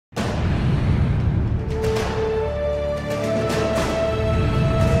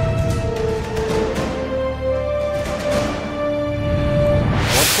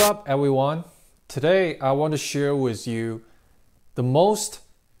up, everyone? Today I want to share with you the most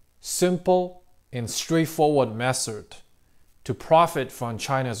simple and straightforward method to profit from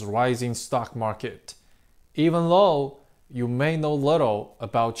China's rising stock market, even though you may know little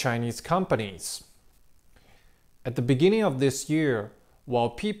about Chinese companies. At the beginning of this year, while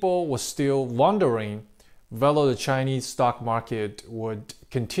people were still wondering whether the Chinese stock market would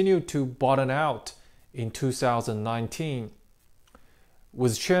continue to bottom out in 2019,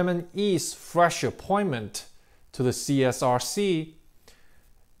 with Chairman Yi's fresh appointment to the CSRC,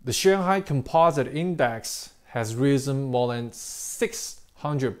 the Shanghai Composite Index has risen more than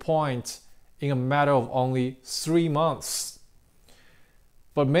 600 points in a matter of only 3 months.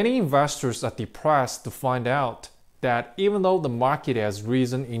 But many investors are depressed to find out that even though the market has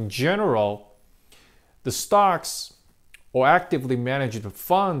risen in general, the stocks or actively managed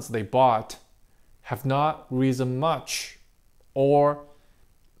funds they bought have not risen much, or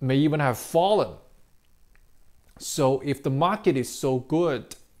may even have fallen. So if the market is so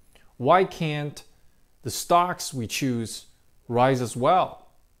good, why can't the stocks we choose rise as well?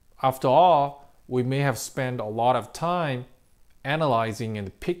 After all, we may have spent a lot of time analyzing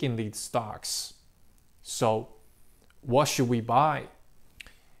and picking these stocks. So what should we buy?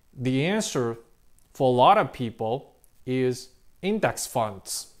 The answer for a lot of people is index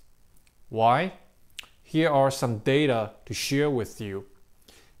funds. Why? Here are some data to share with you.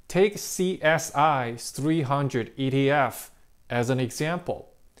 Take CSI 300 ETF as an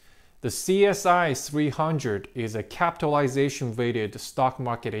example. The CSI 300 is a capitalization-weighted stock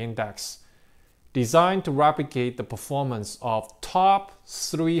market index designed to replicate the performance of top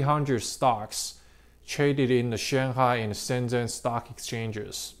 300 stocks traded in the Shanghai and Shenzhen stock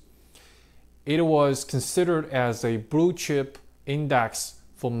exchanges. It was considered as a blue-chip index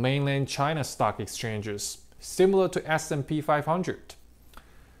for mainland China stock exchanges, similar to S&P 500.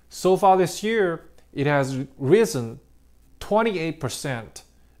 So far this year, it has risen 28%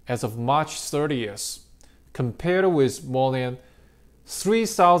 as of March 30th, compared with more than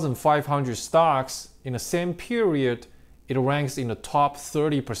 3,500 stocks in the same period. It ranks in the top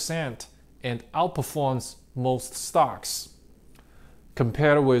 30% and outperforms most stocks.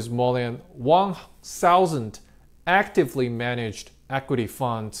 Compared with more than 1,000 actively managed equity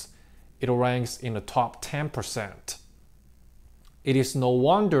funds, it ranks in the top 10%. It is no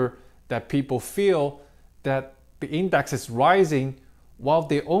wonder that people feel that the index is rising while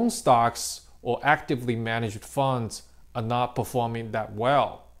their own stocks or actively managed funds are not performing that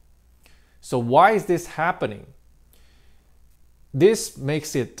well. So why is this happening? This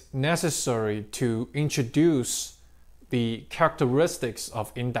makes it necessary to introduce the characteristics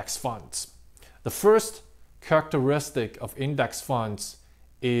of index funds. The first characteristic of index funds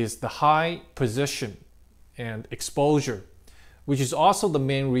is the high position and exposure, which is also the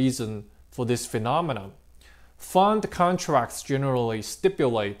main reason for this phenomenon. Fund contracts generally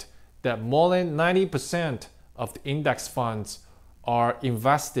stipulate that more than 90% of the index funds are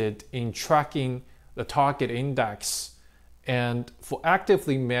invested in tracking the target index. And for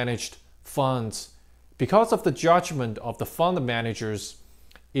actively managed funds, because of the judgment of the fund managers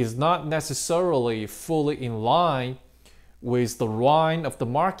is not necessarily fully in line with the line of the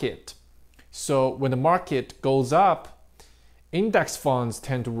market. So when the market goes up, index funds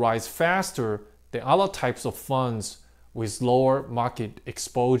tend to rise faster than other types of funds with lower market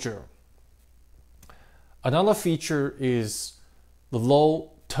exposure. Another feature is the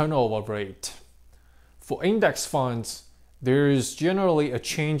low turnover rate. For index funds, there is generally a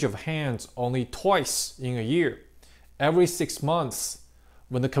change of hands only twice in a year, every 6 months,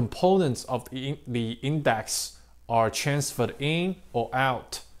 when the components of the index are transferred in or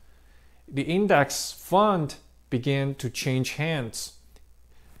out. The index fund began to change hands.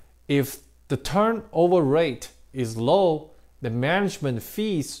 If the turnover rate is low, the management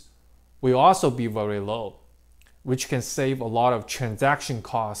fees will also be very low, which can save a lot of transaction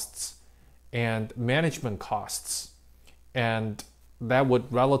costs and management costs, and that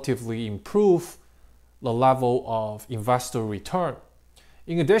would relatively improve the level of investor return.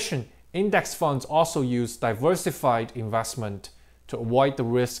 In addition, index funds also use diversified investment to avoid the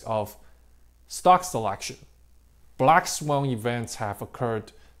risk of stock selection. Black swan events have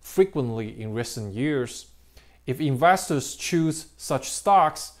occurred frequently in recent years. If investors choose such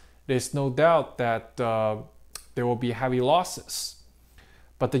stocks, there's no doubt that there will be heavy losses.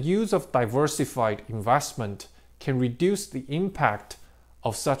 But the use of diversified investment can reduce the impact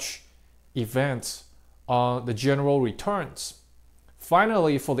of such events on the general returns.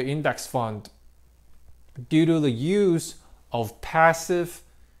 Finally, for the index fund, due to the use of passive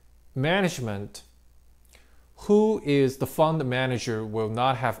management, who is the fund manager will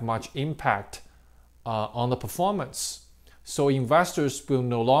not have much impact on the performance. So investors will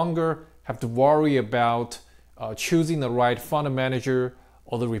no longer have to worry about choosing the right fund manager,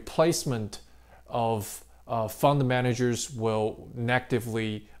 or the replacement of fund managers will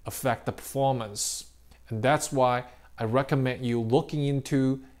negatively affect the performance. And that's why I recommend you looking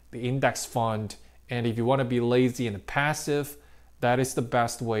into the index fund. And if you want to be lazy and passive, that is the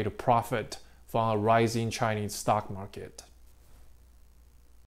best way to profit from a rising Chinese stock market.